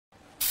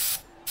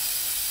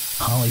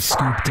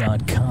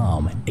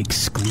HollyScoop.com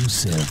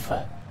exclusive.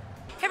 Hey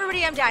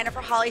everybody, I'm Dinah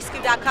for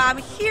HollyScoop.com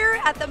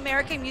here at the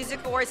American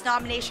Music Awards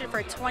nomination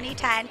for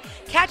 2010,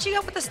 catching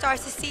up with the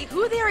stars to see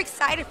who they're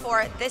excited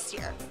for this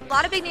year. A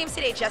lot of big names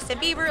today: Justin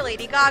Bieber,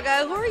 Lady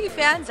Gaga. Who are you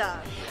fans of?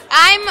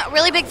 I'm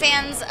really big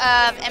fans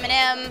of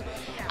Eminem,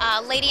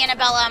 Lady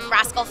Antebellum,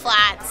 Rascal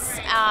Flatts.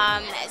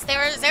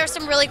 There were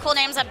some really cool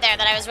names up there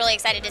that I was really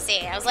excited to see.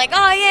 I was like,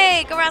 oh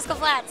yay, go Rascal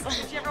Flatts.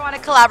 Did you ever want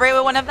to collaborate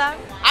with one of them?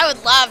 I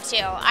would love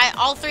to.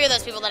 All three of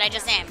those people that I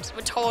just named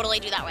would totally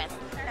do that with.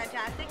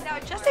 Fantastic. Now,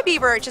 Justin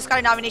Bieber just got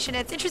a nomination.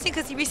 It's interesting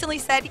because he recently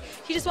said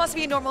he just wants to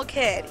be a normal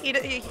kid. He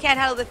can't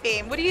handle the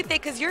fame. What do you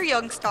think? Because you're a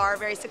young star,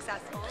 very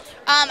successful.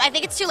 I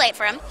think it's too late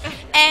for him,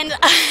 and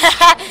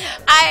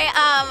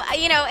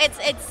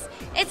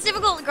it's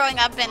difficult growing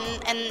up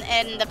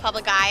in the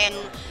public eye, and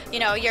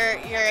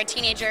you're a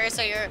teenager,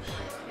 so you're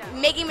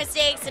making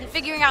mistakes and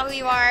figuring out who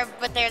you are,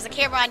 but there's a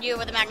camera on you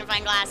with a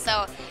magnifying glass.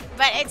 So,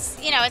 but it's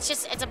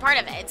a part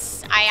of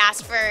it. I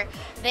asked for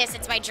this.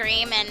 It's my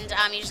dream, and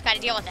you just got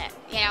to deal with it.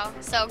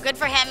 So good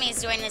for him.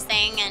 He's doing this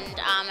thing, and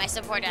I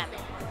support him.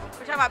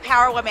 We're talking about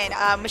power women.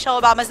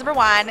 Michelle Obama's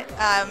 #1.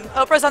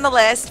 Oprah's on the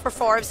list for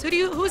Forbes.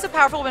 Who's a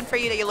powerful woman for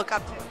you that you look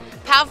up to?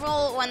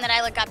 Powerful one that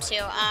I look up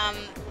to.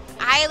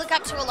 I look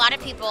up to a lot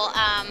of people.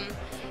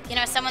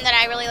 Someone that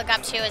I really look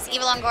up to is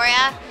Eva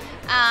Longoria.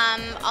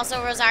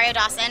 Also Rosario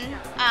Dawson.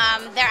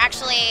 They're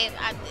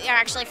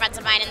actually friends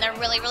of mine, and they're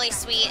really, really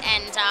sweet,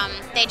 and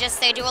they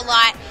do a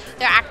lot.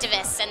 They're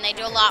activists, and they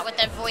do a lot with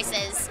their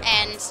voices,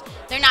 and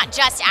they're not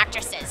just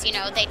actresses.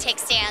 They take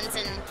stands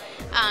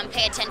and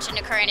pay attention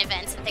to current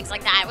events and things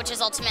like that, which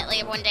is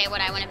ultimately one day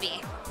what I want to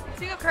be.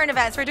 Speaking of current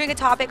events, we're doing a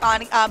topic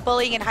on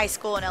bullying in high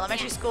school and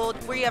elementary school.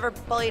 Were you ever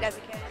bullied as a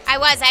kid? I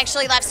was. I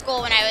actually left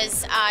school when I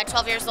was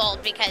 12 years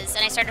old and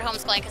I started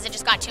homeschooling because it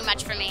just got too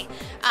much for me.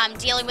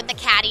 Dealing with the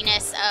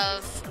cattiness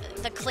of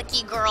the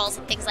cliquey girls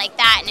and things like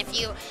that. And if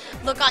you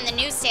look on the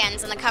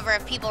newsstands and the cover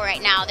of People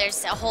right now,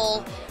 there's a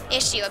whole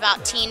issue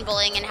about teen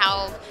bullying and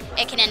how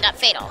it can end up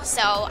fatal.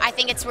 So I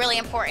think it's really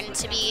important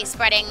to be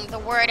spreading the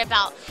word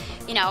about,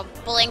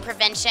 bullying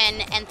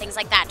prevention and things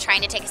like that,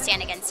 trying to take a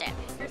stand against it.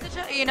 You're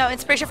such a,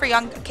 inspiration for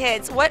young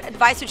kids. What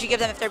advice would you give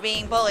them if they're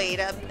being bullied?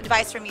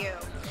 Advice from you?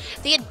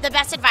 The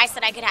best advice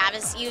that I could have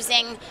is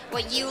using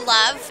what you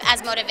love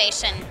as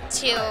motivation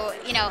to,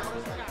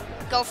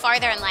 go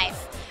farther in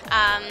life.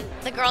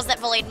 The girls that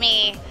bullied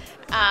me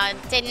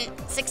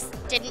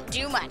didn't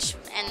do much,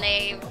 and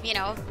they,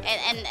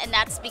 and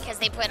that's because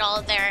they put all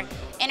of their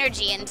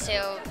energy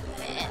into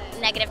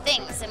negative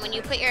things. And when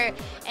you put your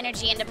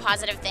energy into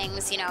positive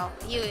things,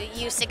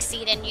 you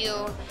succeed, and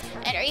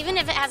even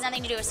if it has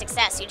nothing to do with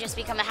success, you just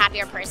become a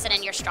happier person,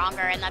 and you're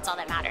stronger, and that's all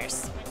that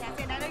matters.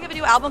 Fantastic. I know you have a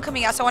new album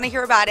coming out, so I want to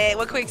hear about it.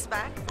 What can we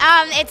expect?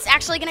 It's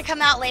actually going to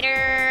come out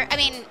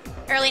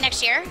early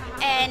next year,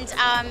 and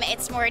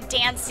it's more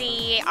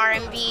dancey,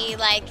 R&B,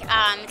 like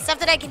stuff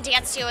that I can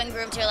dance to and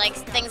groove to, like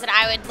things that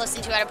I would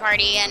listen to at a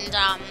party, and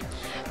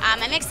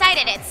I'm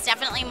excited. It's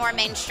definitely more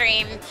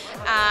mainstream,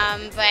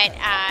 but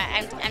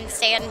I'm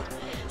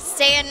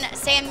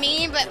staying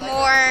me, but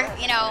more,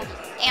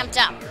 amped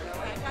up.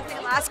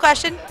 Last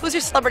question, who's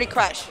your celebrity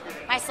crush?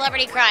 My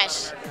celebrity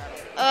crush?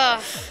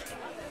 Ugh,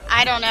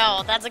 I don't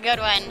know. That's a good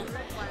one.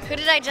 Who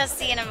did I just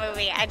see in a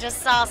movie? I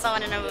just saw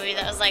someone in a movie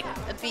that was like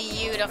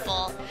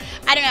beautiful.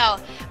 I don't know.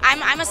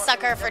 I'm a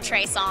sucker for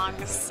Trey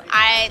Songz.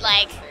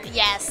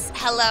 Yes.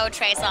 Hello,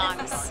 Trey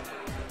Songz.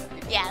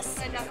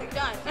 Yes.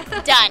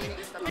 Done. Done.